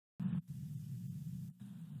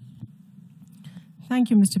Thank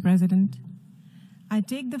you, Mr. President. I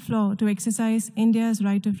take the floor to exercise India's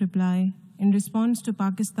right of reply in response to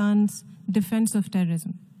Pakistan's defense of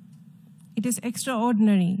terrorism. It is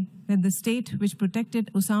extraordinary that the state which protected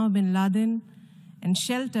Osama bin Laden and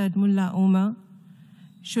sheltered Mullah Omar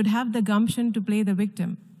should have the gumption to play the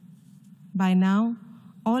victim. By now,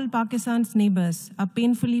 all Pakistan's neighbors are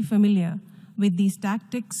painfully familiar with these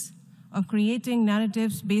tactics of creating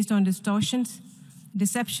narratives based on distortions,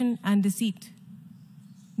 deception, and deceit.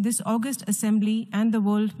 This august assembly and the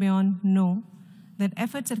world beyond know that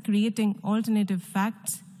efforts at creating alternative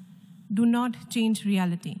facts do not change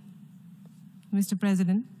reality. Mr.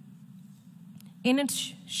 President, in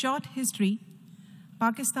its short history,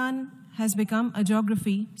 Pakistan has become a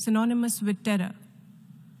geography synonymous with terror.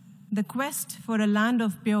 The quest for a land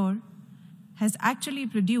of pure has actually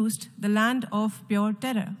produced the land of pure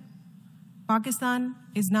terror. Pakistan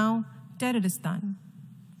is now Terroristan,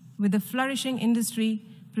 with a flourishing industry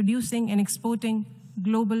producing and exporting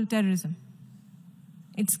global terrorism.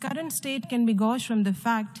 Its current state can be gauged from the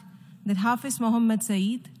fact that Hafiz Mohammed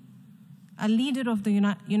Saeed, a leader of the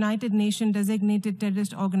United Nations designated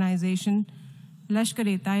terrorist organization,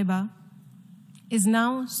 Lashkar-e-Taiba, is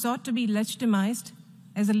now sought to be legitimized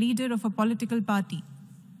as a leader of a political party.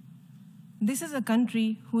 This is a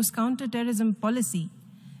country whose counterterrorism policy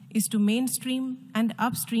is to mainstream and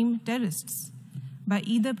upstream terrorists by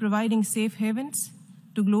either providing safe havens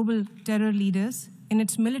to global terror leaders in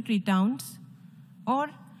its military towns or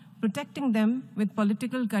protecting them with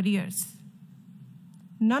political careers.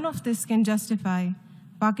 None of this can justify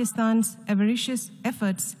Pakistan's avaricious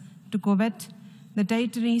efforts to covet the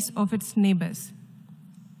territories of its neighbors.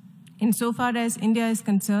 Insofar as India is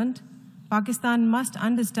concerned, Pakistan must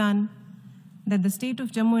understand that the state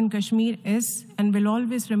of Jammu and Kashmir is and will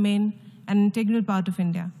always remain an integral part of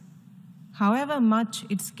India. However much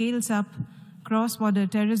it scales up cross-border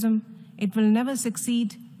terrorism, it will never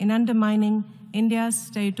succeed in undermining India's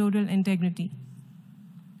territorial integrity.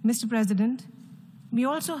 Mr. President, we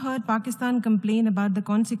also heard Pakistan complain about the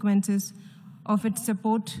consequences of its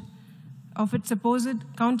supposed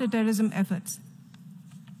counterterrorism efforts.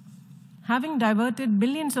 Having diverted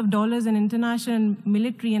billions of dollars in international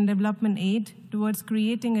military and development aid towards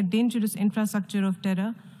creating a dangerous infrastructure of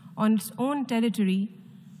terror on its own territory,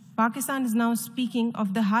 Pakistan is now speaking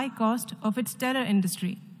of the high cost of its terror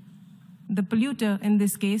industry. The polluter, in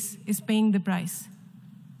this case, is paying the price.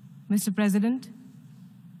 Mr. President,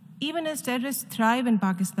 even as terrorists thrive in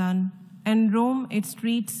Pakistan and roam its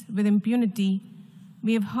streets with impunity,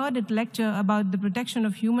 we have heard it lecture about the protection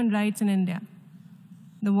of human rights in India.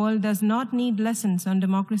 The world does not need lessons on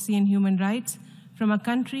democracy and human rights from a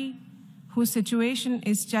country whose situation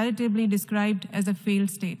is charitably described as a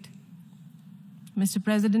failed state. Mr.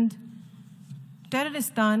 President,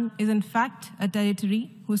 Terroristan is in fact a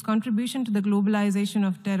territory whose contribution to the globalization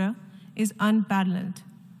of terror is unparalleled.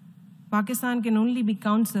 Pakistan can only be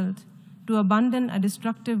counseled to abandon a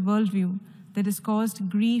destructive worldview that has caused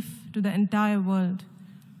grief to the entire world.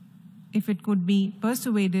 If it could be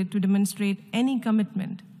persuaded to demonstrate any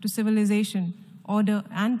commitment to civilization, order,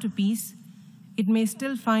 and to peace, it may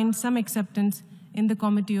still find some acceptance in the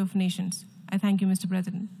Committee of Nations. I thank you, Mr.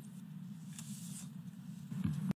 President.